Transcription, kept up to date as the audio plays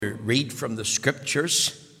Read from the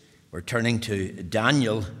scriptures. We're turning to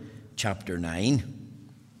Daniel chapter 9.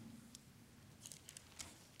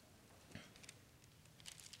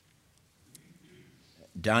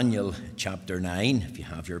 Daniel chapter 9, if you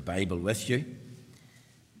have your Bible with you.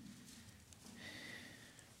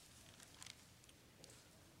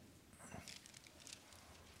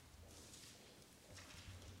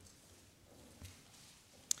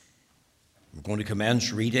 We're going to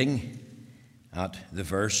commence reading at the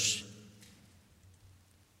verse.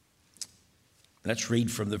 Let's read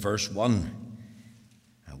from the verse 1.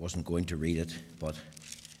 I wasn't going to read it, but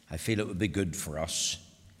I feel it would be good for us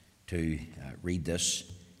to read this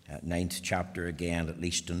 9th chapter again, at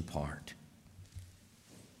least in part.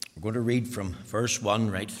 We're going to read from verse 1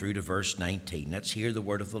 right through to verse 19. Let's hear the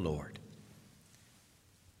word of the Lord.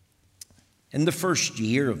 In the first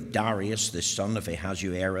year of Darius, the son of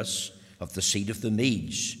Ahasuerus, of the seed of the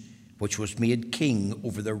Medes, which was made king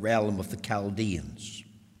over the realm of the Chaldeans.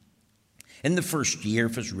 In the first year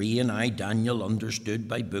of his reign, I, Daniel, understood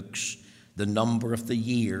by books the number of the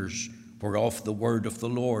years whereof the word of the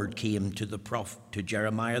Lord came to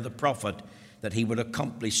Jeremiah the prophet, that he would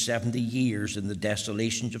accomplish 70 years in the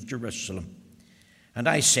desolations of Jerusalem. And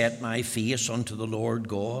I set my face unto the Lord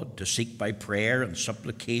God, to seek by prayer and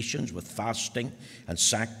supplications with fasting and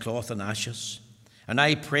sackcloth and ashes. And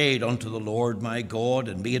I prayed unto the Lord my God,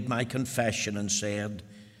 and made my confession, and said,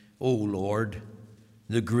 O Lord,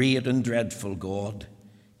 the great and dreadful God,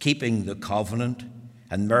 keeping the covenant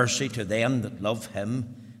and mercy to them that love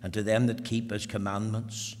him, and to them that keep his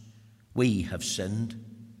commandments, we have sinned,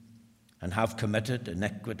 and have committed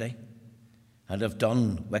iniquity, and have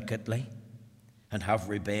done wickedly, and have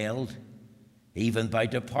rebelled, even by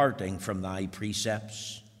departing from thy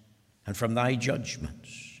precepts and from thy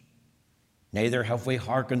judgments. Neither have we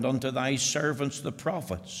hearkened unto thy servants the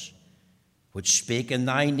prophets, which spake in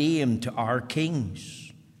thy name to our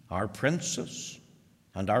kings, our princes,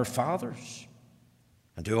 and our fathers,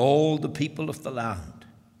 and to all the people of the land.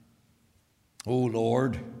 O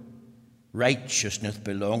Lord, righteousness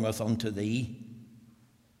belongeth unto thee,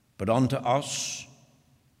 but unto us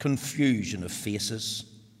confusion of faces,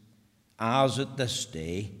 as at this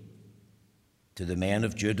day, to the men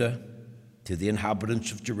of Judah, to the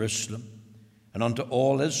inhabitants of Jerusalem, and unto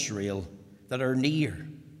all Israel that are near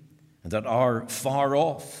and that are far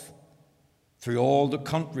off, through all the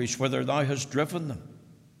countries whither thou hast driven them,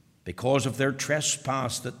 because of their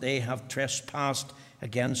trespass that they have trespassed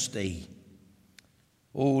against thee.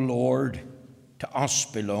 O Lord, to us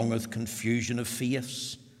belongeth confusion of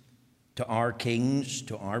face, to our kings,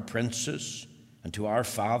 to our princes, and to our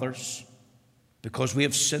fathers, because we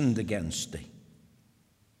have sinned against thee.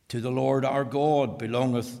 To the Lord our God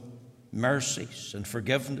belongeth mercies and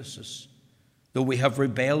forgivenesses, though we have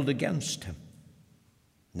rebelled against him.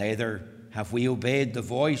 Neither have we obeyed the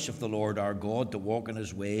voice of the Lord our God to walk in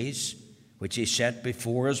his ways, which he set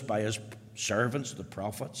before us by his servants the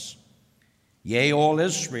prophets. Yea, all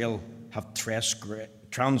Israel have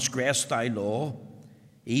transgressed thy law,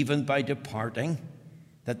 even by departing,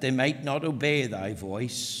 that they might not obey thy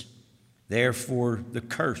voice. Therefore the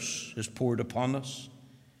curse is poured upon us,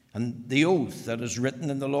 and the oath that is written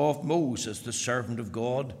in the law of Moses, the servant of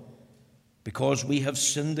God, because we have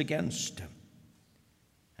sinned against him.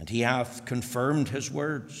 And he hath confirmed his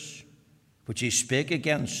words, which he spake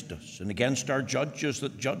against us, and against our judges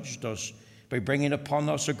that judged us, by bringing upon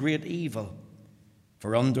us a great evil.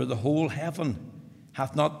 For under the whole heaven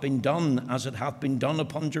hath not been done as it hath been done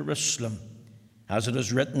upon Jerusalem. As it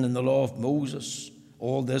is written in the law of Moses,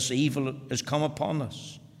 all this evil is come upon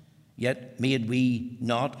us. Yet made we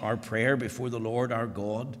not our prayer before the Lord our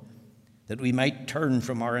God, that we might turn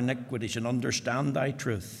from our iniquities and understand thy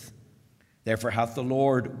truth. Therefore hath the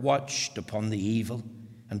Lord watched upon the evil,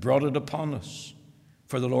 and brought it upon us.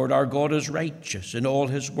 For the Lord our God is righteous in all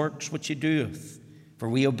his works which he doeth, for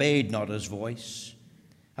we obeyed not his voice.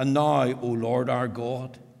 And now, O Lord our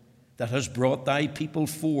God, that has brought thy people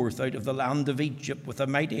forth out of the land of Egypt with a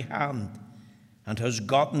mighty hand, and has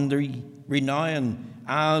gotten thee renown,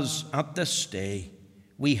 as at this day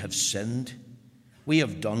we have sinned, we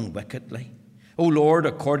have done wickedly. O Lord,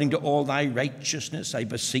 according to all thy righteousness, I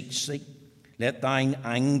beseech thee, let thine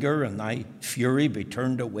anger and thy fury be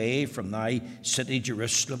turned away from thy city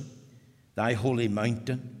Jerusalem, thy holy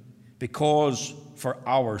mountain, because for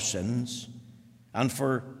our sins and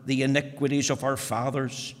for the iniquities of our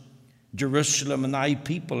fathers, Jerusalem and thy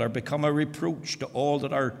people are become a reproach to all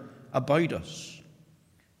that are about us.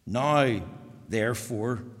 Now,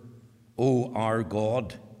 therefore, O our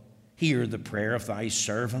God, hear the prayer of thy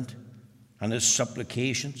servant and his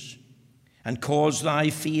supplications, and cause thy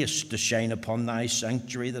face to shine upon thy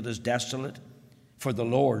sanctuary that is desolate, for the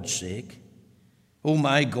Lord's sake. O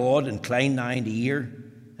my God, incline thine ear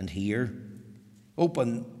and hear.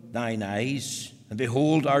 Open thine eyes and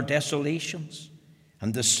behold our desolations,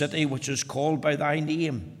 and the city which is called by thy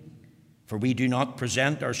name. For we do not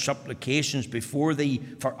present our supplications before thee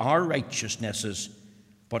for our righteousnesses,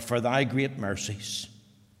 but for thy great mercies.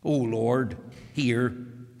 O Lord, hear.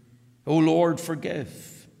 O Lord,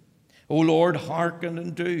 forgive. O Lord, hearken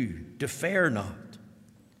and do. Defer not.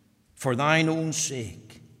 For thine own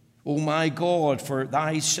sake, O my God, for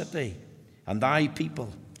thy city and thy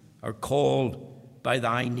people are called by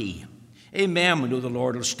thy name. Amen. We know the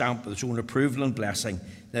Lord will stamp with his own approval and blessing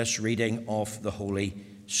this reading of the Holy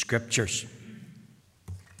Scriptures.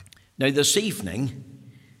 Now, this evening,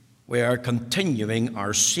 we are continuing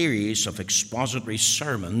our series of expository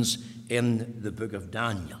sermons in the book of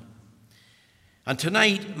Daniel. And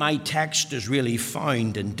tonight, my text is really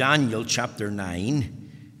found in Daniel chapter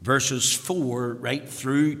 9, verses 4 right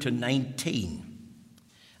through to 19.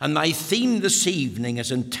 And my theme this evening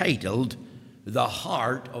is entitled, The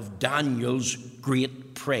Heart of Daniel's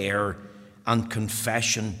Great Prayer and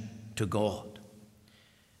Confession to God.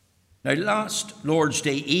 Now, last Lord's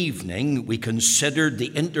Day evening, we considered the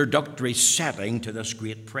introductory setting to this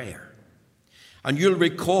great prayer. And you'll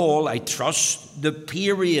recall, I trust, the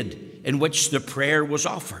period in which the prayer was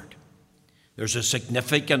offered. There's a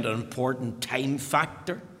significant and important time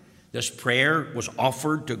factor. This prayer was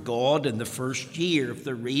offered to God in the first year of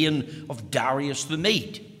the reign of Darius the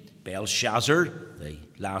Mede. Belshazzar, the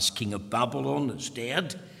last king of Babylon, is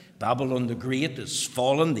dead. Babylon the Great is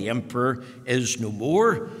fallen. The emperor is no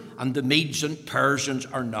more. And the Medes and Persians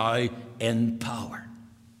are now in power.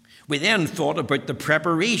 We then thought about the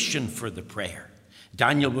preparation for the prayer.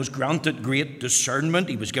 Daniel was granted great discernment.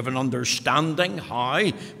 He was given understanding.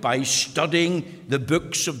 How? By studying the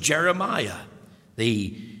books of Jeremiah,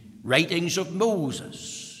 the writings of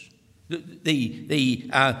Moses,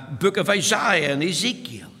 the book of Isaiah and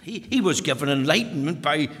Ezekiel. He was given enlightenment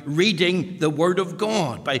by reading the Word of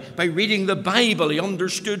God. By reading the Bible, he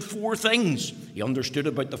understood four things. He understood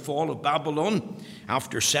about the fall of Babylon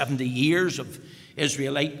after 70 years of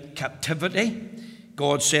Israelite captivity.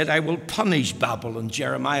 God said, I will punish Babylon,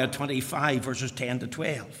 Jeremiah 25, verses 10 to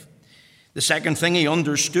 12. The second thing he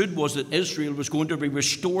understood was that Israel was going to be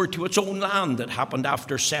restored to its own land. That happened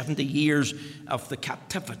after 70 years of the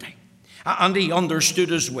captivity. And he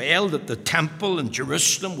understood as well that the temple in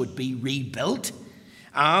Jerusalem would be rebuilt.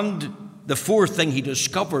 And the fourth thing he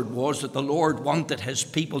discovered was that the Lord wanted his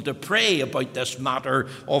people to pray about this matter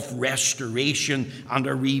of restoration and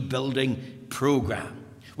a rebuilding program.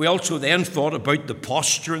 We also then thought about the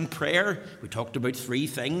posture in prayer. We talked about three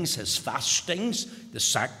things: his fastings, the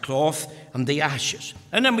sackcloth, and the ashes.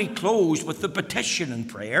 And then we closed with the petition in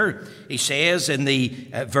prayer. He says in the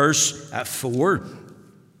verse 4,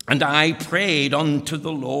 and I prayed unto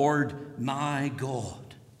the Lord my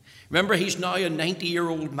God. Remember, he's now a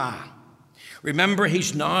 90-year-old man. Remember,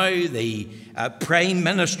 he's now the prime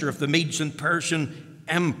minister of the Medes and Persian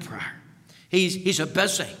Empire. He's a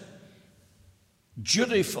busy,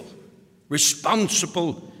 dutiful,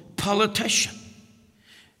 responsible politician.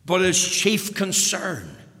 But his chief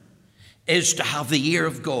concern is to have the ear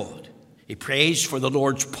of God. He prays for the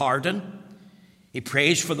Lord's pardon. He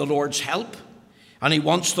prays for the Lord's help. And he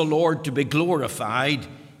wants the Lord to be glorified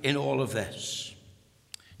in all of this.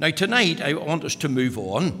 Now, tonight, I want us to move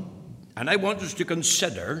on, and I want us to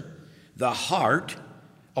consider the heart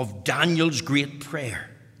of Daniel's great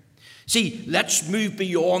prayer. See, let's move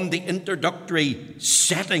beyond the introductory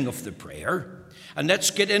setting of the prayer, and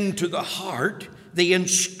let's get into the heart, the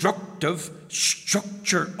instructive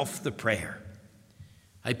structure of the prayer.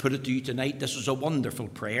 I put it to you tonight, this is a wonderful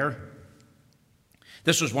prayer.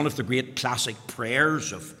 This is one of the great classic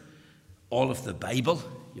prayers of all of the Bible.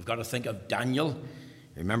 You've got to think of Daniel.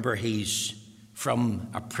 Remember, he's from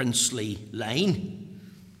a princely line.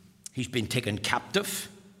 He's been taken captive,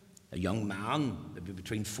 a young man, maybe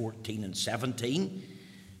between 14 and 17.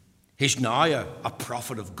 He's now a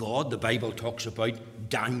prophet of God. The Bible talks about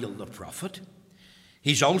Daniel the prophet.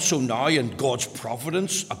 He's also now, in God's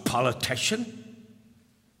providence, a politician.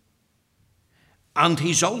 And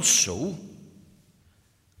he's also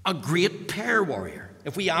a great prayer warrior.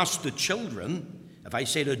 If we ask the children, if I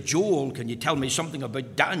say to Joel, can you tell me something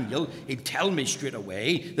about Daniel? He'd tell me straight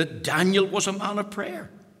away that Daniel was a man of prayer.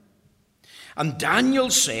 And Daniel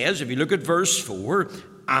says, if you look at verse 4,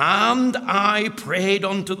 and I prayed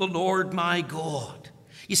unto the Lord my God.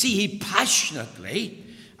 You see, he passionately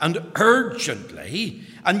and urgently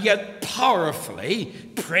and yet powerfully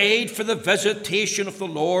prayed for the visitation of the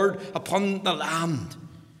Lord upon the land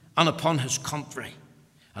and upon his country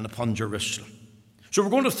and upon Jerusalem. So we're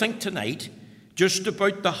going to think tonight just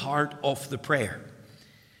about the heart of the prayer.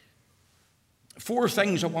 4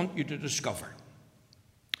 things I want you to discover.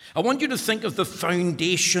 I want you to think of the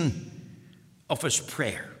foundation of his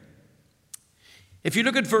prayer. If you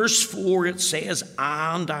look at verse 4, it says,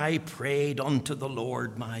 "And I prayed unto the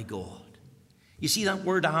Lord my God." You see that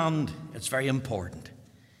word "and"? It's very important.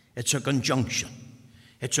 It's a conjunction.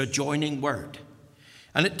 It's a joining word.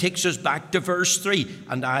 And it takes us back to verse 3.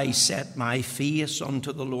 "And I set my face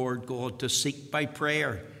unto the Lord God to seek by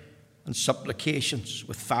prayer and supplications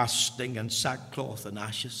with fasting and sackcloth and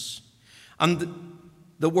ashes." And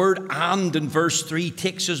the word "and" in verse 3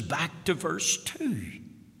 takes us back to verse 2.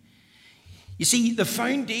 You see, the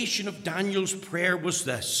foundation of Daniel's prayer was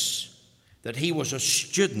this, that he was a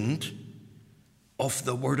student of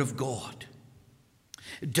the Word of God.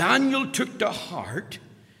 Daniel took to heart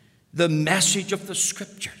the message of the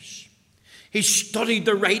Scriptures. He studied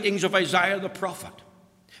the writings of Isaiah the prophet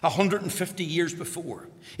 150 years before.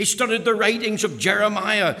 He studied the writings of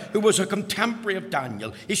Jeremiah, who was a contemporary of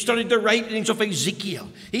Daniel. He studied the writings of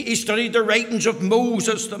Ezekiel. He studied the writings of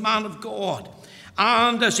Moses, the man of God.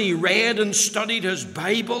 And as he read and studied his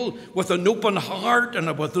Bible with an open heart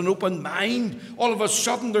and with an open mind, all of a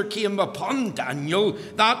sudden there came upon Daniel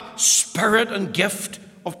that spirit and gift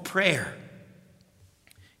of prayer.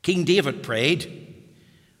 King David prayed,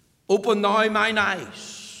 "Open thou mine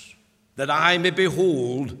eyes, that I may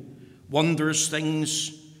behold wondrous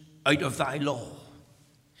things out of thy law."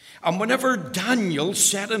 And whenever Daniel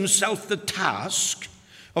set himself the task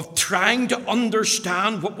of trying to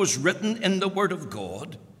understand what was written in the Word of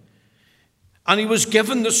God, and he was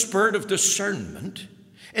given the spirit of discernment,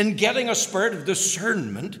 in getting a spirit of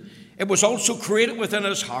discernment, it was also created within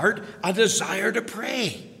his heart a desire to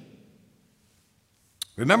pray.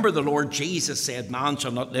 Remember, the Lord Jesus said, "Man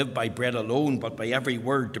shall not live by bread alone, but by every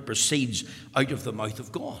word that proceeds out of the mouth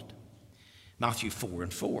of God." Matthew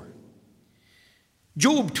 4:4.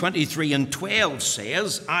 Job 23:12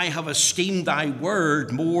 says, "I have esteemed thy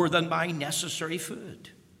word more than my necessary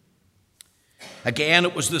food." Again,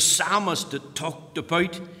 it was the psalmist that talked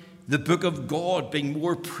about the book of God being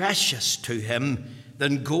more precious to him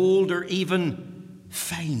than gold or even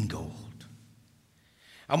fine gold.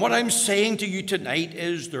 And what I'm saying to you tonight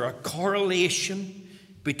is there a correlation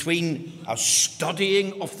between a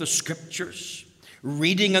studying of the Scriptures,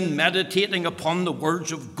 reading and meditating upon the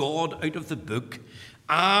words of God out of the book,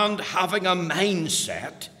 and having a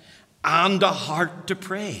mindset and a heart to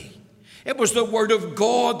pray. It was the Word of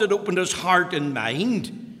God that opened his heart and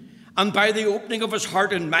mind, and by the opening of his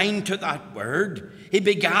heart and mind to that Word, he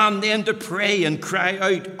began then to pray and cry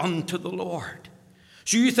out unto the Lord.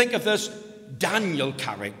 So you think of this Daniel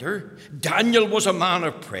character. Daniel was a man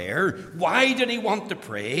of prayer. Why did he want to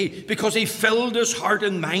pray? Because he filled his heart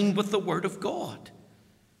and mind with the Word of God.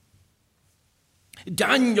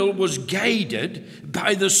 Daniel was guided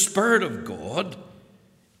by the Spirit of God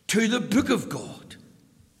to the book of God.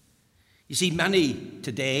 You see, many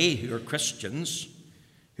today who are Christians,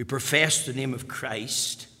 who profess the name of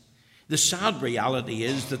Christ, the sad reality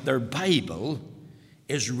is that their Bible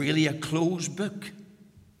is really a closed book.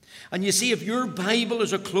 And you see, if your Bible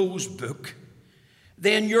is a closed book,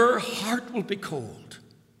 then your heart will be cold.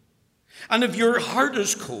 And if your heart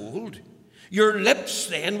is cold, your lips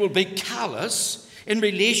then will be callous in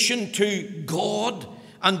relation to God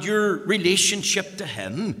and your relationship to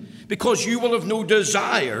Him, because you will have no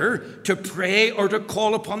desire to pray or to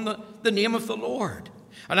call upon the name of the Lord.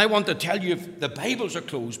 And I want to tell you, if the Bible's a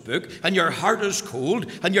closed book and your heart is cold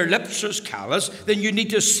and your lips are callous, then you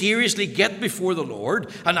need to seriously get before the Lord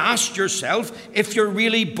and ask yourself if you're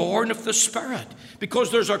really born of the Spirit.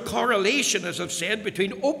 Because there's a correlation, as I've said,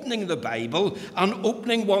 between opening the Bible and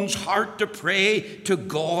opening one's heart to pray to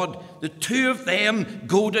God. The two of them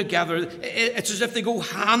go together. It's as if they go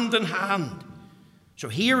hand in hand. So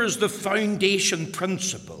here is the foundation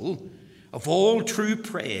principle of all true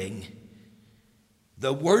praying: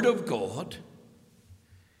 the Word of God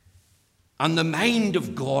and the mind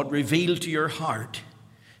of God revealed to your heart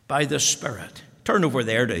by the Spirit. Turn over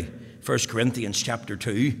there to 1 Corinthians chapter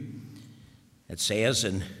 2. It says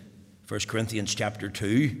in 1 Corinthians chapter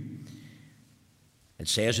 2, it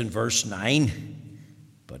says in verse 9,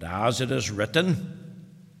 "But as it is written,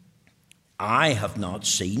 I have not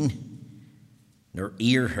seen, nor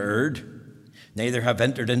ear heard, neither have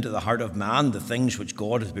entered into the heart of man the things which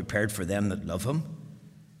God hath prepared for them that love Him.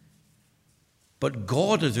 But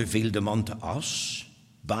God hath revealed them unto us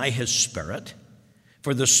by His Spirit.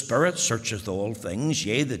 For the Spirit searcheth all things,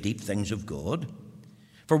 yea, the deep things of God.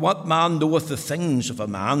 For what man knoweth the things of a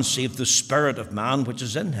man, save the spirit of man which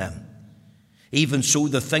is in him? Even so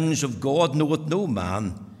the things of God knoweth no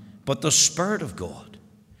man, but the Spirit of God.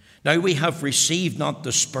 Now we have received not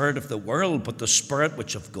the spirit of the world, but the Spirit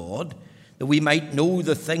which of God, that we might know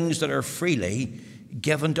the things that are freely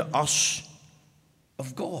given to us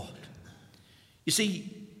of God. You see,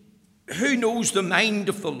 who knows the mind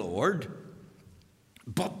of the Lord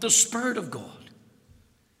but the Spirit of God?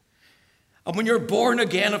 And when you're born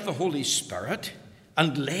again of the Holy Spirit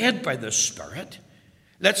and led by the Spirit,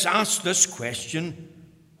 let's ask this question: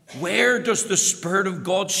 where does the Spirit of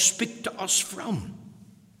God speak to us from?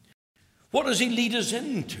 What does he lead us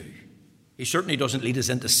into? He certainly doesn't lead us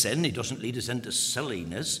into sin. He doesn't lead us into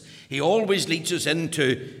silliness. He always leads us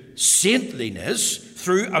into saintliness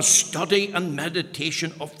through a study and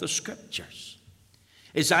meditation of the Scriptures.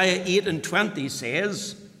 Isaiah 8:20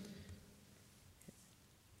 says,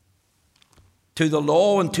 "To the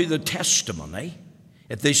law and to the testimony,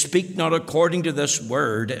 if they speak not according to this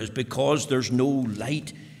word, it is because there's no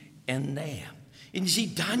light in them." And you see,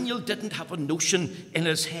 Daniel didn't have a notion in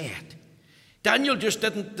his head. Daniel just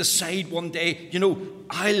didn't decide one day,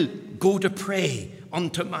 I'll go to pray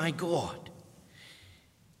unto my God.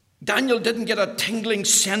 Daniel didn't get a tingling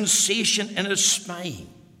sensation in his spine.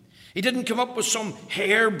 He didn't come up with some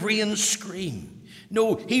harebrained scream.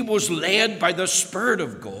 No, he was led by the Spirit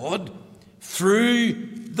of God through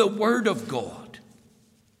the Word of God.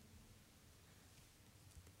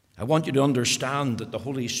 I want you to understand that the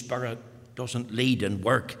Holy Spirit doesn't lead and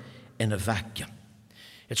work in a vacuum.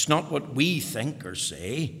 It's not what we think or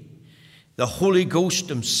say. The Holy Ghost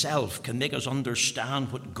himself can make us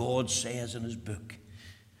understand what God says in his book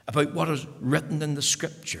about what is written in the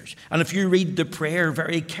Scriptures. And if you read the prayer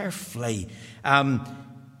very carefully,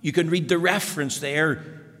 you can read the reference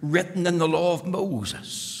there written in the law of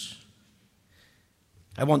Moses.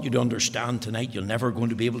 I want you to understand tonight, you're never going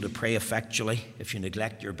to be able to pray effectually if you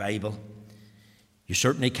neglect your Bible. You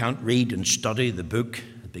certainly can't read and study the book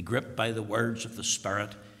and be gripped by the words of the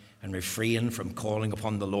Spirit and refrain from calling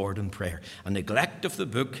upon the Lord in prayer. A neglect of the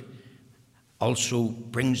book also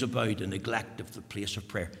brings about a neglect of the place of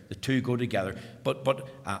prayer. The two go together. But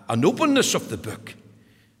an openness of the book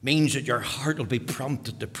means that your heart will be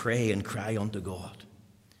prompted to pray and cry unto God.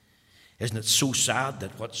 Isn't it so sad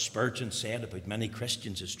that what Spurgeon said about many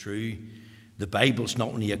Christians is true? The Bible's not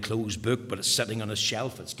only a closed book, but it's sitting on a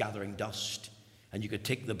shelf, it's gathering dust. And you could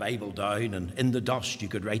take the Bible down, and in the dust you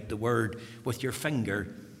could write the word with your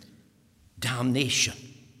finger, damnation,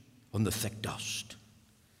 on the thick dust.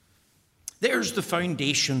 There's the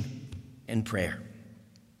foundation in prayer.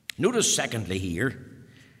 Notice secondly here,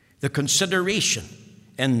 the consideration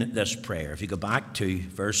in this prayer. If you go back to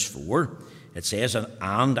verse 4, it says,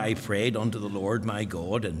 "And I prayed unto the Lord my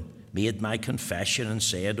God, and made my confession, and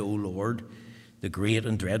said, O Lord, the great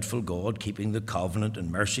and dreadful God, keeping the covenant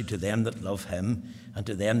and mercy to them that love him, and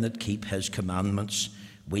to them that keep his commandments,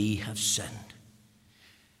 we have sinned."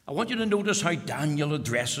 I want you to notice how Daniel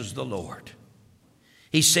addresses the Lord.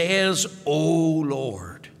 He says, O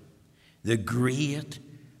Lord, the great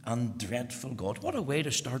and dreadful God. What a way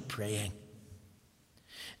to start praying.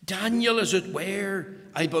 Daniel, as it were,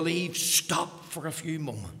 I believe, stopped for a few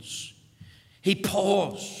moments. He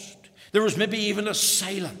paused. There was maybe even a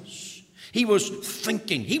silence. He was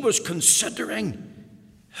thinking. He was considering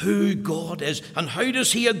who God is. And how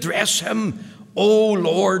does he address him? O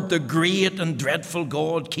Lord, the great and dreadful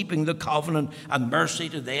God, keeping the covenant and mercy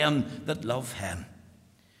to them that love him.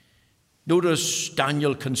 Notice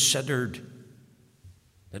Daniel considered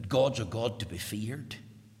that God's a God to be feared.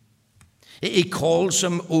 He calls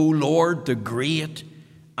him, O Lord, the great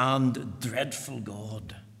and dreadful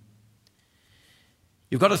God.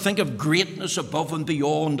 You've got to think of greatness above and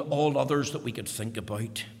beyond all others that we could think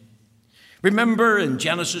about. Remember in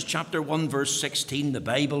Genesis chapter 1, verse 16, the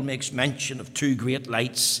Bible makes mention of two great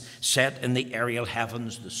lights set in the aerial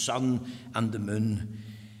heavens, the sun and the moon.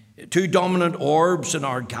 Two dominant orbs in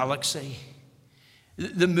our galaxy.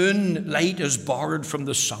 The moon light is borrowed from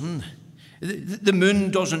the sun. The moon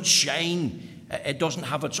doesn't shine. It doesn't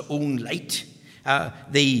have its own light.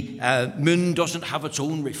 The moon doesn't have its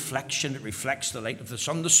own reflection. It reflects the light of the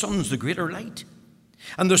sun. The sun's the greater light.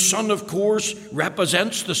 And the sun, of course,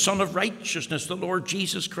 represents the Son of Righteousness, the Lord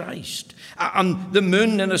Jesus Christ. And the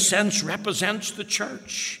moon, in a sense, represents the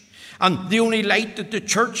church. And the only light that the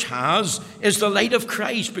church has is the light of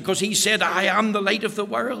Christ, because he said, I am the light of the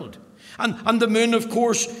world. And the moon, of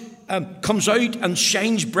course, comes out and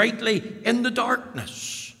shines brightly in the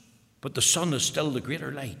darkness. But the sun is still the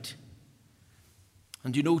greater light.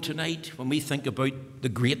 And you know, tonight, when we think about the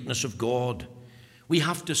greatness of God, we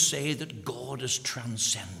have to say that God is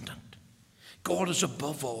transcendent. God is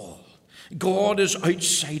above all. God is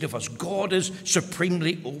outside of us. God is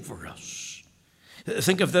supremely over us.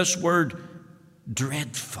 Think of this word,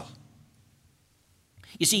 dreadful.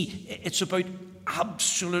 You see, it's about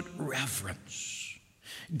absolute reverence.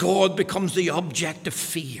 God becomes the object of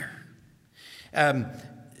fear.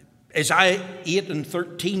 Isaiah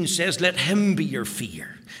 8:13 says, let him be your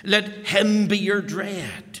fear. Let him be your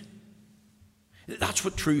dread. That's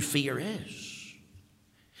what true fear is.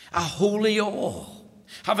 A holy awe,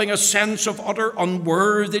 having a sense of utter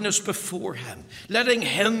unworthiness before him, letting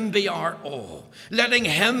him be our awe, letting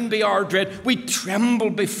him be our dread. We tremble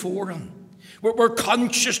before him. We're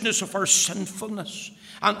consciousness of our sinfulness,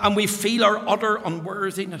 and we feel our utter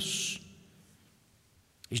unworthiness.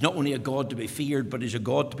 He's not only a God to be feared, but he's a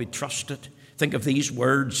God to be trusted. Think of these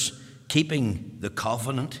words, keeping the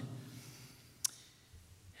covenant.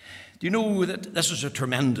 Do you know that this is a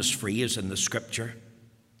tremendous phrase in the Scripture?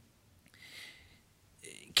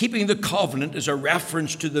 Keeping the covenant is a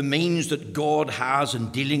reference to the means that God has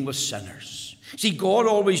in dealing with sinners. See, God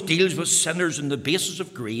always deals with sinners on the basis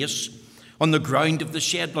of grace, on the ground of the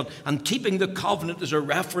shed blood. And keeping the covenant is a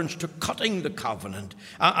reference to cutting the covenant.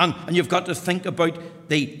 And you've got to think about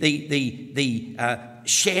the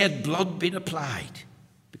shed blood being applied.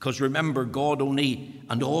 Because remember, God only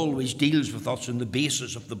and always deals with us on the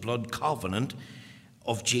basis of the blood covenant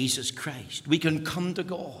of Jesus Christ. We can come to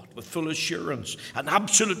God with full assurance and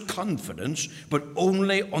absolute confidence, but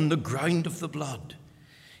only on the ground of the blood.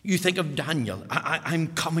 You think of Daniel. I'm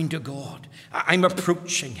coming to God. I'm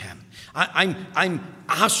approaching him. I'm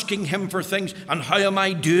asking him for things. And how am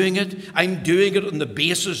I doing it? I'm doing it on the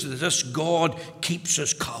basis that this God keeps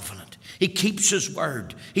his covenant. He keeps his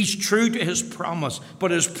word. He's true to his promise. But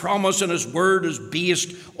his promise and his word is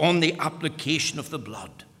based on the application of the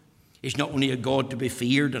blood. He's not only a God to be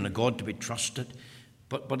feared and a God to be trusted,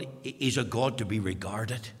 but he's a God to be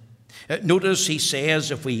regarded. Notice he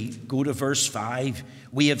says, if we go to verse 5,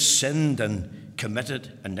 we have sinned and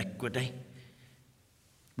committed iniquity.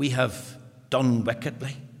 We have done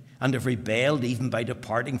wickedly and have rebelled even by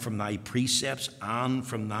departing from thy precepts and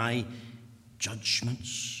from thy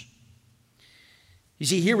judgments. You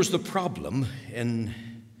see, here was the problem in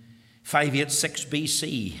 586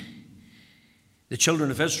 BC. The children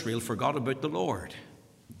of Israel forgot about the Lord.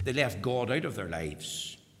 They left God out of their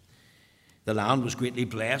lives. The land was greatly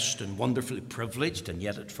blessed and wonderfully privileged, and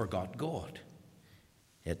yet it forgot God.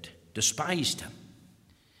 It despised him.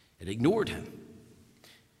 It ignored him.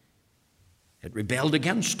 It rebelled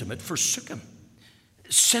against him. It forsook him.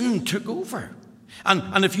 Sin took over.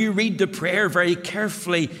 And if you read the prayer very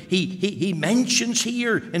carefully, he mentions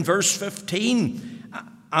here in verse 15,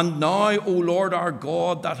 and now, O Lord our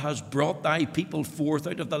God, that has brought thy people forth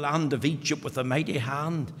out of the land of Egypt with a mighty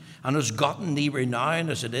hand, and has gotten thee renown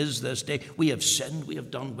as it is this day. We have sinned, we have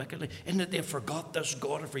done wickedly. In that they forgot this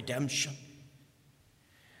God of redemption.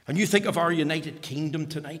 And you think of our United Kingdom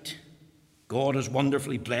tonight. God has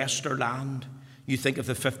wonderfully blessed our land. You think of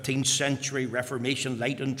the 15th century Reformation,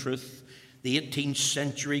 light and truth. The 18th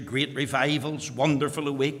century great revivals, wonderful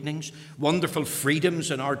awakenings, wonderful freedoms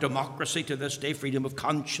in our democracy to this day. Freedom of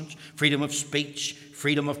conscience, freedom of speech,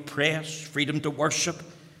 freedom of press, freedom to worship.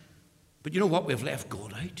 But you know what? We've left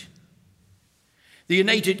God out. The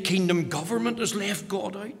United Kingdom government has left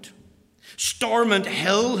God out. Stormont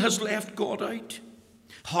Hill has left God out.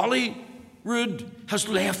 Holyrood has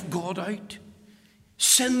left God out.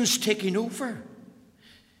 Sin's taking over.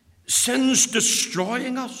 Sin's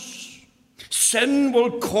destroying us. Sin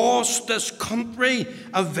will cost this country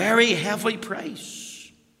a very heavy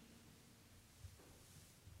price.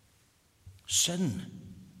 Sin,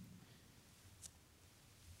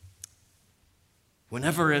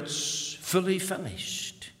 whenever it's fully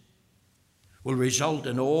finished, will result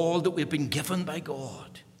in all that we've been given by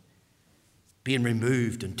God being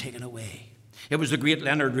removed and taken away. It was the great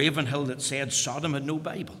Leonard Ravenhill that said Sodom had no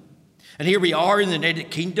Bible. And here we are in the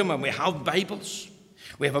United Kingdom, and we have Bibles.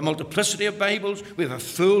 We have a multiplicity of Bibles. We have a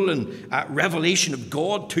full and revelation of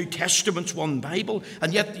God, 2 Testaments, 1 Bible.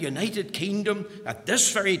 And yet the United Kingdom, at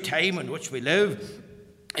this very time in which we live,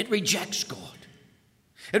 it rejects God.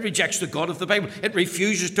 It rejects the God of the Bible. It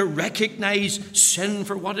refuses to recognize sin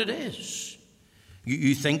for what it is.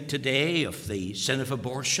 You think today of the sin of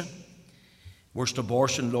abortion, worst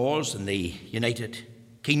abortion laws in the United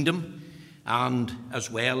Kingdom, and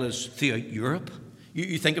as well as throughout Europe.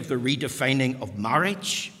 You think of the redefining of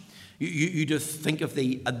marriage. You just think of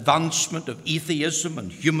the advancement of atheism and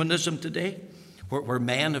humanism today, where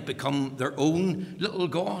men have become their own little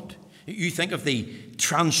God. You think of the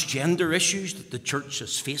transgender issues that the church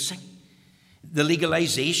is facing, the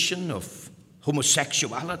legalization of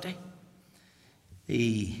homosexuality,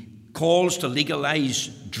 the calls to legalize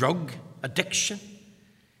drug addiction,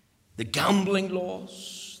 the gambling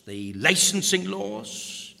laws, the licensing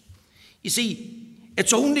laws. You see,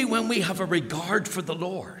 it's only when we have a regard for the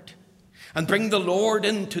Lord and bring the Lord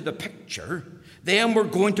into the picture, then we're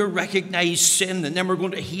going to recognize sin, and then we're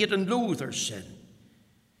going to hate and loathe our sin.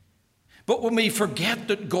 But when we forget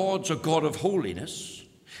that God's a God of holiness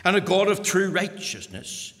and a God of true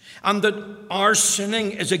righteousness, and that our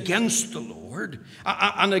sinning is against the Lord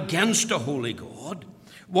and against a holy God,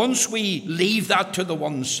 once we leave that to the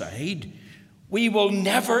one side, we will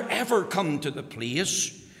never ever come to the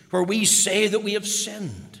place where we say that we have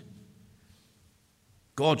sinned.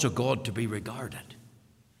 God's a God to be regarded.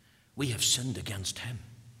 We have sinned against him.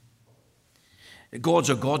 God's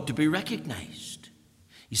a God to be recognized.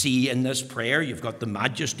 You see, in this prayer, you've got the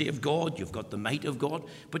majesty of God, you've got the might of God,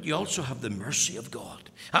 but you also have the mercy of God.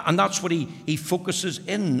 And that's what he focuses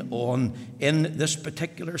in on in this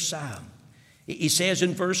particular psalm. He says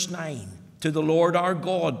in verse 9, "To the Lord our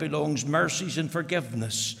God belongs mercies and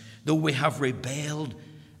forgiveness, though we have rebelled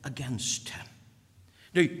against him."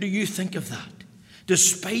 Do you think of that?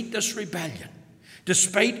 Despite this rebellion,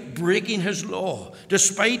 despite breaking his law,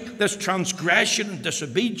 despite this transgression and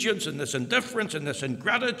disobedience and this indifference and this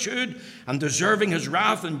ingratitude and deserving his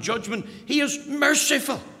wrath and judgment, he is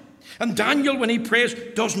merciful. And Daniel, when he prays,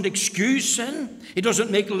 doesn't excuse sin. He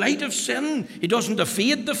doesn't make light of sin. He doesn't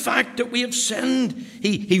evade the fact that we have sinned.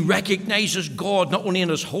 He recognizes God not only in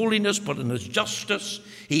his holiness but in his justice.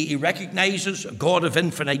 He recognizes a God of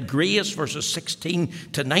infinite grace, verses 16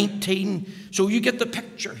 to 19. So you get the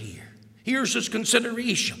picture here. Here's his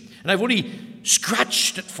consideration. And I've only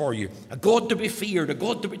scratched it for you. A God to be feared, a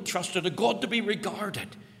God to be trusted, a God to be regarded.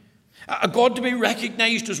 A God to be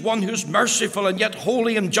recognized as one who's merciful and yet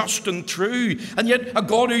holy and just and true, and yet a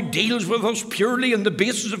God who deals with us purely on the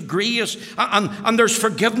basis of grace, and there's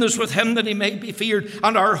forgiveness with him that he may be feared,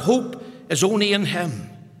 and our hope is only in him.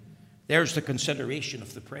 There's the consideration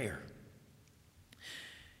of the prayer.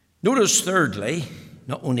 Notice thirdly,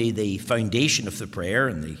 not only the foundation of the prayer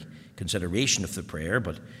and the consideration of the prayer,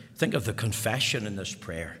 but think of the confession in this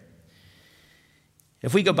prayer.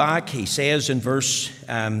 If we go back, he says in verse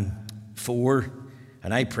 4,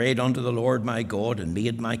 "And I prayed unto the Lord my God and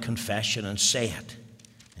made my confession and said."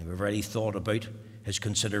 And we've already thought about his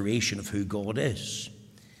consideration of who God is.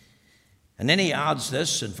 And then he adds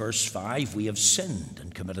this in verse 5, "We have sinned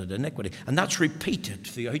and committed iniquity." And that's repeated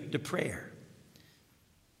throughout the prayer.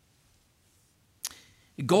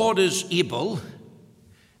 God is able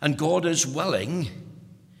and God is willing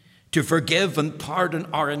to forgive and pardon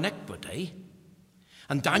our iniquity.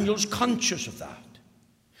 And Daniel's conscious of that.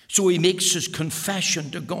 So he makes his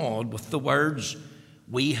confession to God with the words,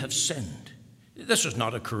 "We have sinned." This is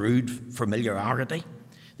not a crude familiarity.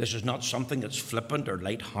 This is not something that's flippant or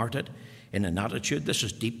light-hearted in an attitude. This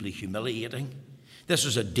is deeply humiliating. This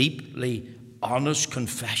is a deeply honest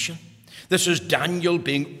confession. This is Daniel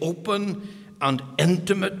being open and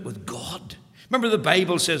intimate with God. Remember, the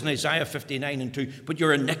Bible says in Isaiah 59:2, "But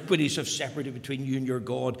your iniquities have separated between you and your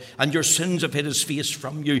God, and your sins have hid his face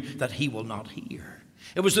from you, that he will not hear."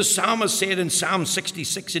 It was the psalmist said in Psalm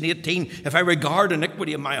 66:18, "If I regard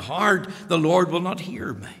iniquity in my heart, the Lord will not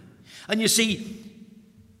hear me." And you see,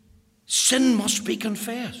 sin must be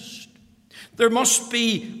confessed. There must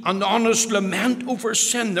be an honest lament over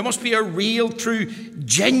sin. There must be a real, true,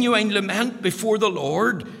 genuine lament before the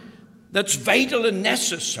Lord that's vital and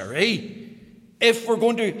necessary if we're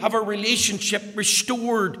going to have a relationship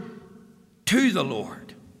restored to the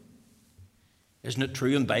Lord. Isn't it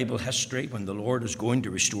true in Bible history, when the Lord is going to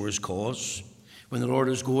restore his cause, when the Lord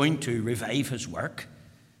is going to revive his work,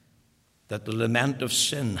 that the lament of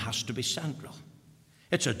sin has to be central?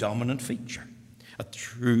 It's a dominant feature. A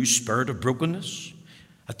true spirit of brokenness,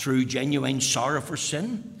 a true genuine sorrow for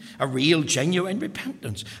sin, a real genuine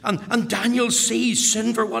repentance. And Daniel sees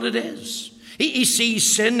sin for what it is. He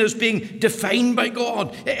sees sin as being defined by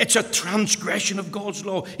God. It's a transgression of God's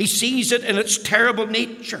law. He sees it in its terrible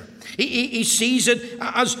nature. He sees it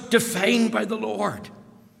as defined by the Lord.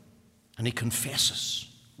 And he confesses,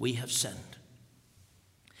 "We have sinned."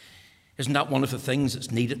 Isn't that one of the things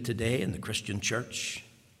that's needed today in the Christian church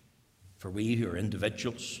for we who are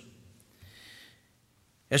individuals?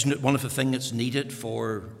 Isn't it one of the things that's needed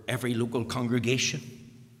for every local congregation?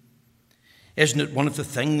 Isn't it one of the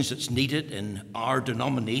things that's needed in our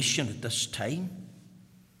denomination at this time?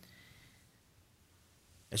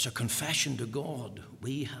 It's a confession to God,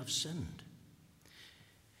 we have sinned.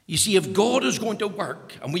 You see, if God is going to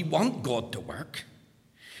work, and we want God to work,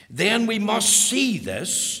 then we must see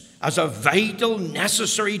this as a vital,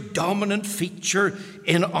 necessary, dominant feature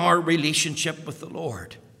in our relationship with the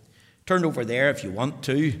Lord. Turn over there, if you want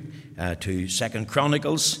to 2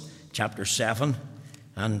 Chronicles chapter 7,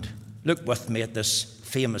 and look with me at this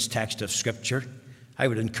famous text of Scripture. I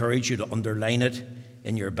would encourage you to underline it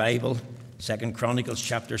in your Bible, 2 Chronicles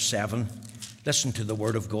chapter 7. Listen to the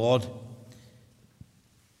word of God.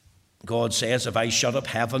 God says, if I shut up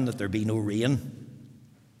heaven that there be no rain,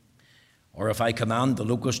 or if I command the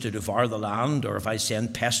locust to devour the land, or if I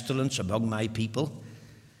send pestilence among my people,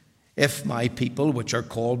 if my people, which are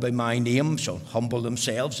called by my name, shall humble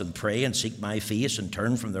themselves and pray and seek my face and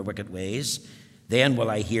turn from their wicked ways, then will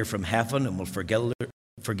I hear from heaven and will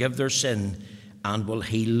forgive their sin and will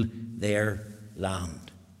heal their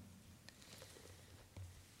land.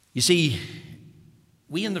 You see,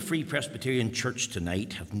 we in the Free Presbyterian Church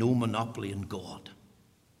tonight have no monopoly in God.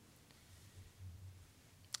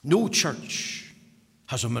 No church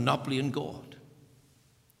has a monopoly in God.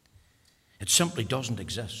 It simply doesn't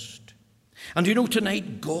exist. And you know,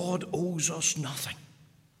 tonight, God owes us nothing.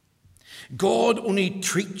 God only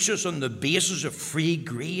treats us on the basis of free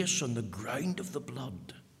grace on the ground of the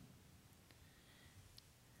blood.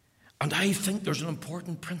 And I think there's an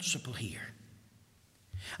important principle here.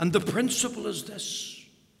 And the principle is this: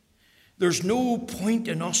 there's no point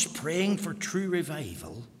in us praying for true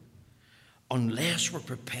revival unless we're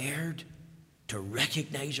prepared to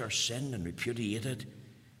recognize our sin and repudiate it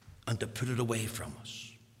and to put it away from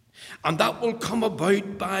us. And that will come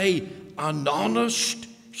about by an honest,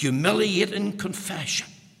 humiliating confession.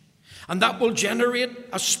 And that will generate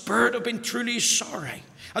a spirit of being truly sorry.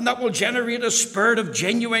 And that will generate a spirit of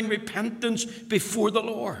genuine repentance before the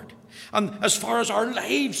Lord. And as far as our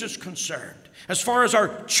lives is concerned, as far as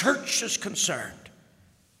our church is concerned,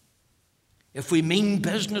 if we mean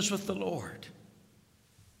business with the Lord,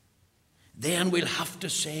 then we'll have to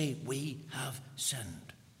say we have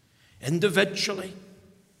sinned. Individually,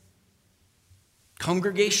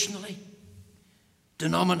 congregationally,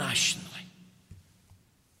 denominationally.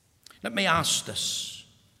 Let me ask this: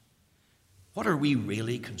 what are we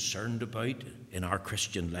really concerned about in our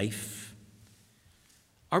Christian life?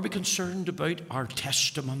 Are we concerned about our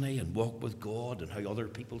testimony and walk with God and how other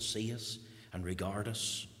people see us and regard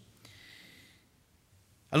us?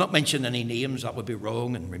 I'll not mention any names, that would be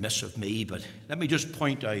wrong and remiss of me, but let me just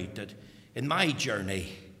point out that in my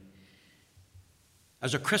journey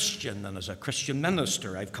as a Christian and as a Christian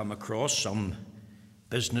minister, I've come across some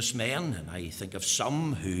businessmen, and I think of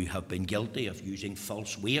some who have been guilty of using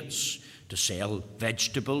false weights to sell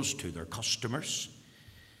vegetables to their customers.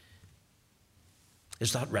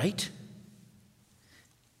 Is that right?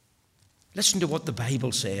 Listen to what the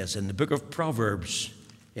Bible says in the book of Proverbs.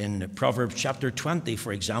 In Proverbs chapter 20,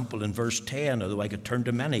 for example, in verse 10, although I could turn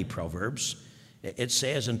to many Proverbs, it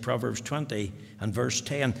says in Proverbs 20 and verse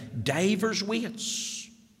 10, divers weights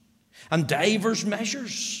and divers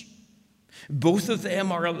measures, both of them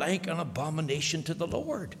are alike an abomination to the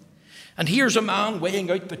Lord. And here's a man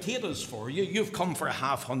weighing out potatoes for you. You've come for a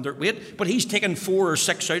half hundredweight, but he's taken 4 or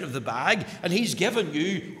 6 out of the bag, and he's given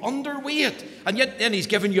you underweight. And yet then he's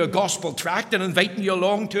given you a gospel tract and inviting you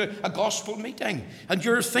along to a gospel meeting. And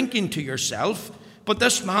you're thinking to yourself, but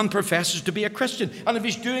this man professes to be a Christian. And if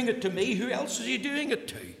he's doing it to me, who else is he doing it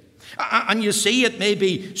to? And you see, it may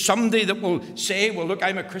be somebody that will say, well, look,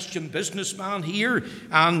 I'm a Christian businessman here,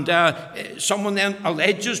 and someone then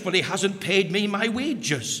alleges, but he hasn't paid me my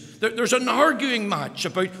wages. There's an arguing match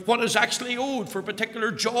about what is actually owed for a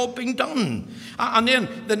particular job being done. And then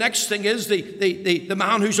the next thing is the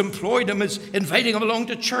man who's employed him is inviting him along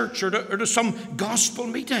to church or to some gospel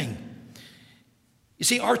meeting. You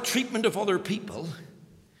see, our treatment of other people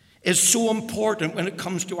is so important when it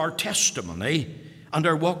comes to our testimony and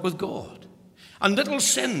our walk with God. And little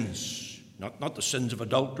sins, not the sins of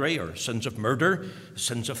adultery or sins of murder,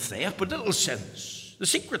 sins of theft, but little sins, the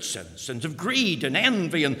secret sins, sins of greed and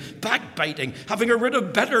envy and backbiting, having a root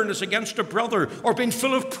of bitterness against a brother, or being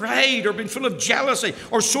full of pride, or being full of jealousy,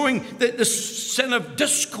 or sowing the sin of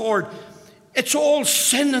discord. It's all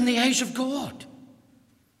sin in the eyes of God.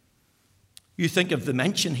 You think of the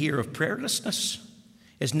mention here of prayerlessness.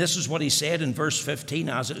 Isn't this what he said in verse 15,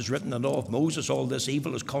 as it is written in the law of Moses, all this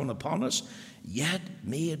evil is come upon us, yet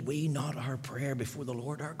made we not our prayer before the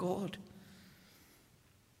Lord our God.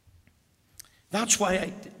 That's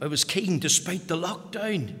why I was keen, despite the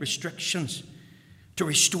lockdown restrictions, to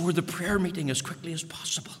restore the prayer meeting as quickly as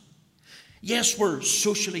possible. Yes, we're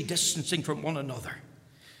socially distancing from one another,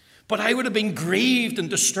 But I would have been grieved and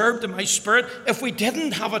disturbed in my spirit if we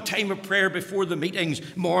didn't have a time of prayer before the meetings,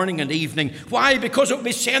 morning and evening. Why? Because it would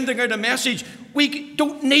be sending out a message, we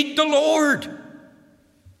don't need the Lord.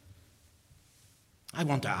 I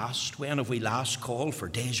want to ask, when have we last called for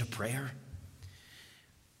days of prayer?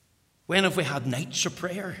 When have we had nights of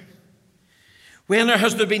prayer? When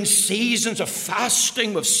has there been seasons of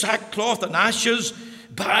fasting with sackcloth and ashes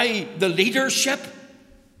by the leadership?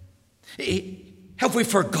 Have we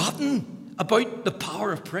forgotten about the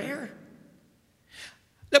power of prayer?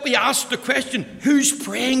 Let me ask the question, who's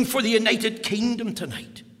praying for the United Kingdom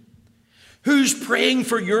tonight? Who's praying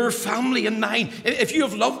for your family and mine? If you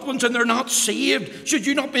have loved ones and they're not saved, should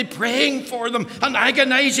you not be praying for them and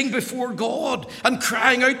agonizing before God and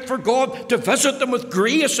crying out for God to visit them with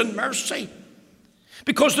grace and mercy?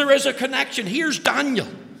 Because there is a connection. Here's Daniel,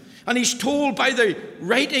 and he's told by the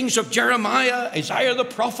writings of Jeremiah, Isaiah the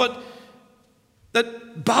prophet,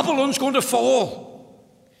 that Babylon's going to fall.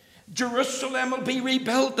 Jerusalem will be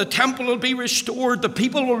rebuilt, the temple will be restored, the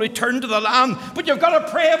people will return to the land. But you've got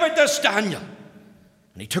to pray about this, Daniel.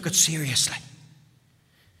 And he took it seriously.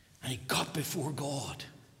 And he got before God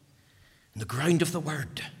in the ground of the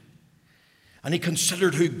Word. And he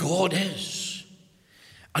considered who God is.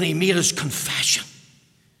 And he made his confession.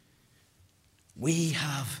 We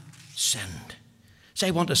have sinned. So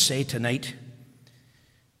I want to say tonight,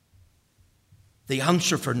 the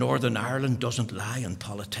answer for Northern Ireland doesn't lie in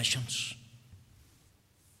politicians.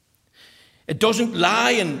 It doesn't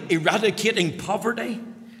lie in eradicating poverty,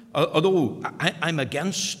 although I'm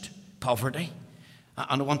against poverty,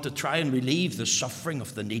 and I want to try and relieve the suffering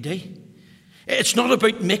of the needy. It's not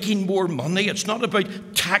about making more money. It's not about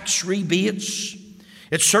tax rebates.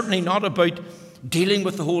 It's certainly not about dealing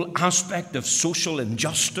with the whole aspect of social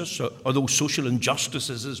injustice, although social injustice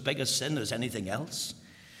is as big a sin as anything else.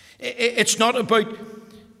 It's not about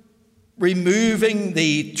removing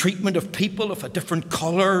the treatment of people of a different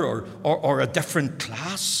colour or a different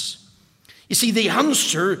class. You see, the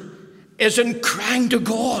answer is in crying to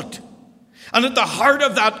God. And at the heart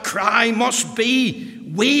of that cry must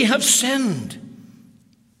be, we have sinned.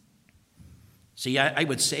 See, I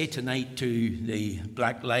would say tonight to the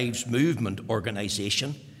Black Lives Movement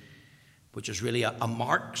organisation, which is really a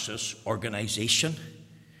Marxist organisation,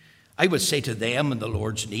 I would say to them in the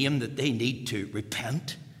Lord's name that they need to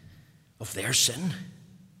repent of their sin.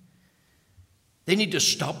 They need to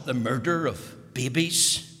stop the murder of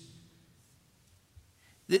babies.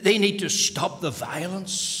 They need to stop the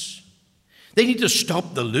violence. They need to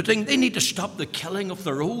stop the looting. They need to stop the killing of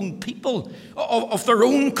their own people, of their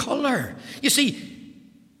own colour. You see,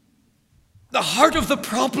 the heart of the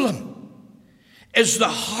problem is the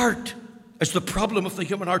problem of the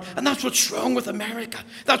human heart. And that's what's wrong with America.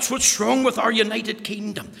 That's what's wrong with our United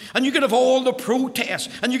Kingdom. And you can have all the protests,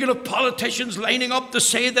 and you can have politicians lining up to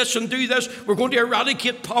say this and do this. We're going to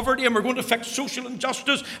eradicate poverty, and we're going to fix social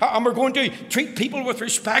injustice, and we're going to treat people with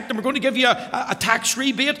respect, and we're going to give you a tax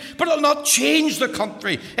rebate. But it'll not change the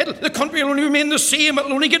country. The country will only remain the same.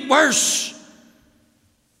 It'll only get worse.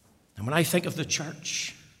 And when I think of the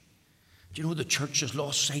church, do you know the church has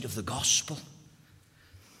lost sight of the gospel?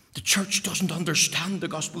 The church doesn't understand the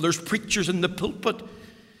gospel. There's preachers in the pulpit,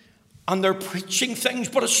 and they're preaching things,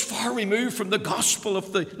 but it's far removed from the gospel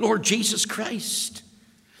of the Lord Jesus Christ.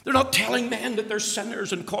 They're not telling men that they're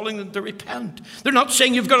sinners and calling them to repent. They're not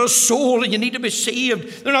saying you've got a soul and you need to be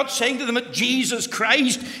saved. They're not saying to them that Jesus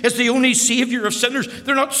Christ is the only Savior of sinners.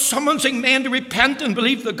 They're not summoning men to repent and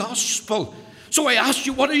believe the gospel. So I ask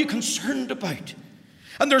you, what are you concerned about?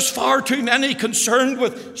 And there's far too many concerned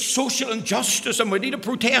with social injustice, and we need to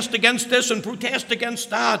protest against this and protest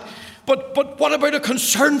against that. But what about a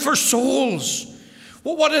concern for souls?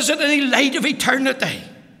 Well, what is it in the light of eternity?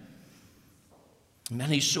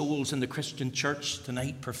 Many souls in the Christian church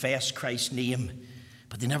tonight profess Christ's name,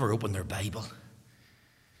 but they never open their Bible.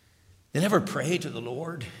 They never pray to the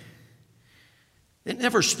Lord. They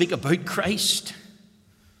never speak about Christ.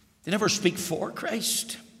 They never speak for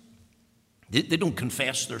Christ. They don't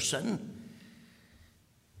confess their sin.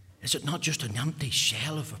 Is it not just an empty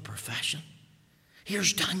shell of a profession?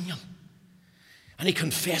 Here's Daniel. And he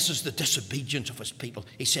confesses the disobedience of his people.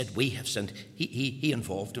 He said, we have sinned. He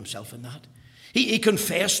involved himself in that. He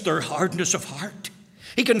confessed their hardness of heart.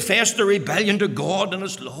 He confessed their rebellion to God and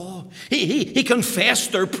his law. He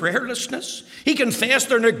confessed their prayerlessness. He confessed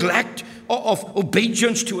their neglect of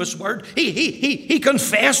obedience to his word. He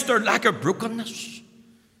confessed their lack of brokenness.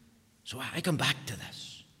 So I come back to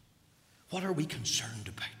this. What are we concerned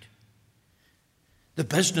about? The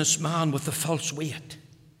businessman with the false weight.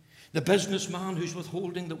 The businessman who's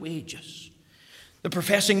withholding the wages. The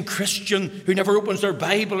professing Christian who never opens their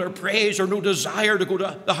Bible or prays or no desire to go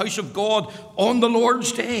to the house of God on the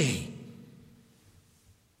Lord's day.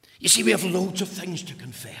 You see, we have loads of things to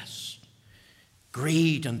confess.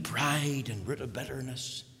 Greed and pride and root of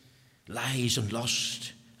bitterness, lies and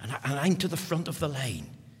lust. And I'm to the front of the line.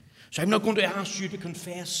 So I'm not going to ask you to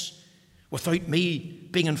confess without me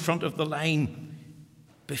being in front of the line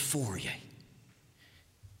before you.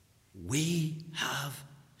 We have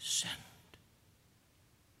sinned.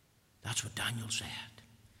 That's what Daniel said.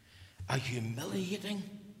 A humiliating,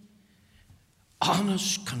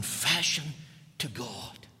 honest confession to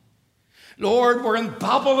God. Lord, we're in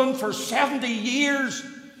Babylon for 70 years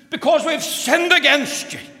because we've sinned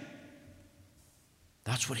against you.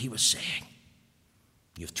 That's what he was saying.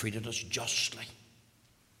 You've treated us justly.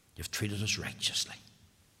 You've treated us righteously.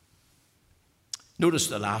 Notice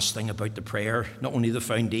the last thing about the prayer, not only the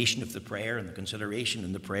foundation of the prayer and the consideration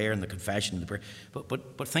in the prayer and the confession in the prayer,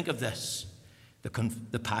 but think of this,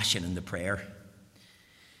 the passion in the prayer.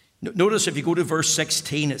 Notice if you go to verse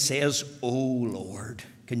 16, it says, "O Lord."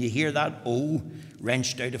 Can you hear that "O"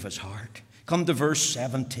 wrenched out of his heart? Come to verse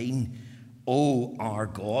 17. "O our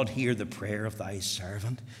God, hear the prayer of thy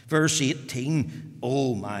servant." Verse 18,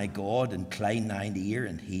 "O my God, incline thine ear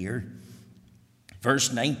and hear."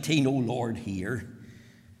 Verse 19, "O Lord, hear.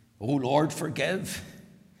 O Lord, forgive.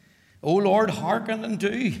 O Lord, hearken and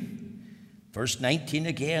do." Verse 19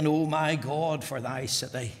 again, "O my God, for thy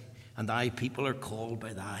city and thy people are called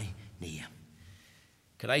by thy name."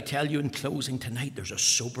 Could I tell you in closing tonight, there's a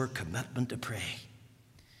sober commitment to pray.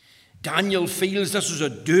 Daniel feels this is a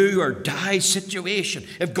do or die situation.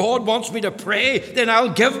 If God wants me to pray, then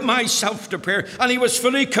I'll give myself to prayer. And he was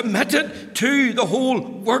fully committed to the whole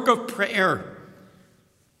work of prayer.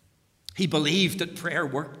 He believed that prayer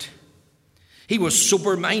worked. He was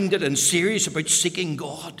sober-minded and serious about seeking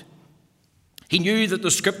God. He knew that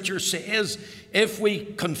the scripture says, if we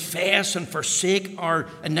confess and forsake our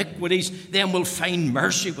iniquities, then we'll find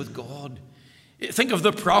mercy with God. Think of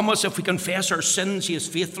the promise, if we confess our sins, he is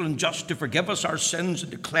faithful and just to forgive us our sins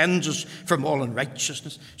and to cleanse us from all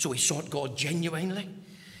unrighteousness. So he sought God genuinely.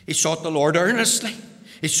 He sought the Lord earnestly.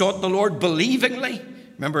 He sought the Lord believingly.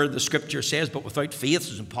 Remember, the scripture says, but without faith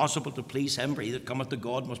it is impossible to please him, for he that cometh to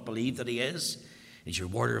God must believe that he is. He's your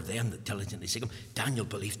rewarder of them that diligently seek him. Daniel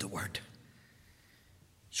believed the word.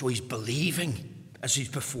 So he's believing as he's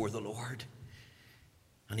before the Lord.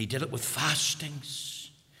 And he did it with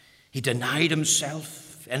fastings. He denied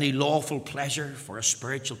himself any lawful pleasure for a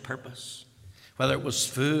spiritual purpose, whether it was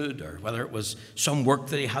food or whether it was some work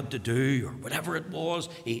that he had to do or whatever it was.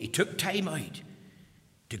 He took time out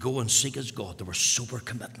to go and seek his God. There was sober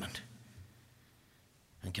commitment.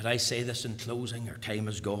 And can I say this in closing? Our time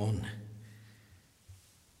is gone.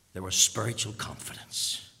 There was spiritual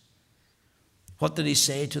confidence. What did he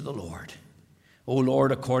say to the Lord? O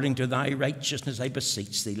Lord, according to thy righteousness I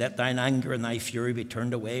beseech thee, let thine anger and thy fury be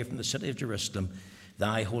turned away from the city of Jerusalem,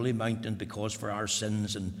 thy holy mountain, because for our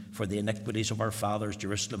sins and for the iniquities of our fathers,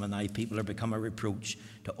 Jerusalem and thy people are become a reproach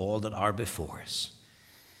to all that are before us.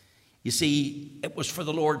 You see, it was for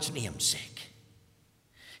the Lord's name's sake.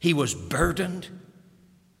 He was burdened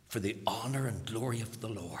for the honor and glory of the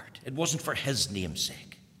Lord. It wasn't for his name's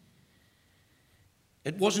sake.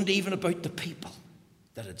 It wasn't even about the people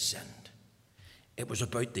that had sinned. It was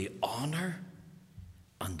about the honor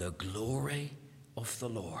and the glory of the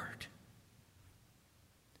Lord.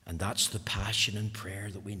 And that's the passion and prayer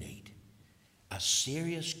that we need. A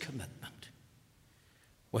serious commitment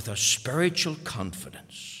with a spiritual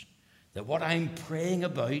confidence that what I'm praying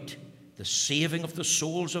about, the saving of the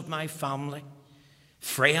souls of my family,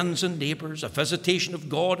 friends and neighbours, a visitation of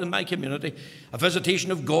God in my community, a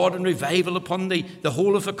visitation of God and revival upon the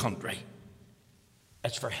whole of the country,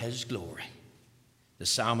 it's for his glory. The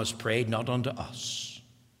psalmist prayed, not unto us,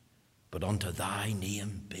 but unto thy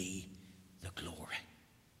name be the glory.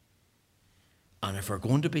 And if we're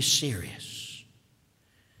going to be serious,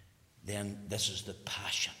 then this is the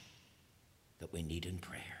passion that we need in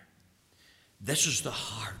prayer. This is the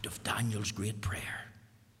heart of Daniel's great prayer.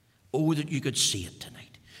 Oh, that you could see it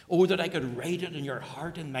tonight. Oh, that I could write it in your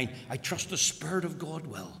heart and mind. I trust the Spirit of God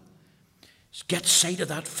will. Get sight of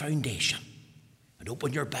that foundation and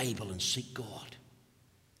open your Bible and seek God.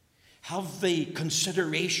 Have the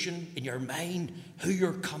consideration in your mind who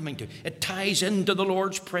you're coming to. It ties into the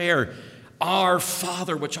Lord's Prayer. Our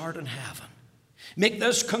Father which art in heaven. Make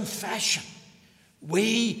this confession.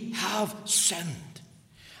 We have sinned.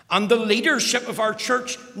 And the leadership of our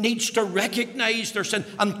church needs to recognize their sin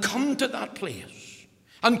and come to that place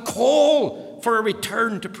and call for a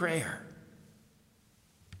return to prayer.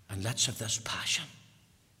 And let's have this passion.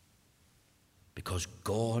 because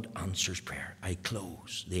God answers prayer. I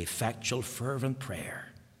close. The effectual, fervent prayer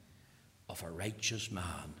of a righteous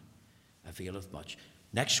man availeth much.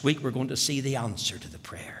 Next week we're going to see the answer to the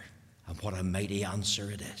prayer, and what a mighty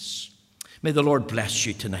answer it is. May the Lord bless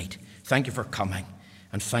you tonight. Thank you for coming,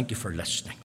 and thank you for listening.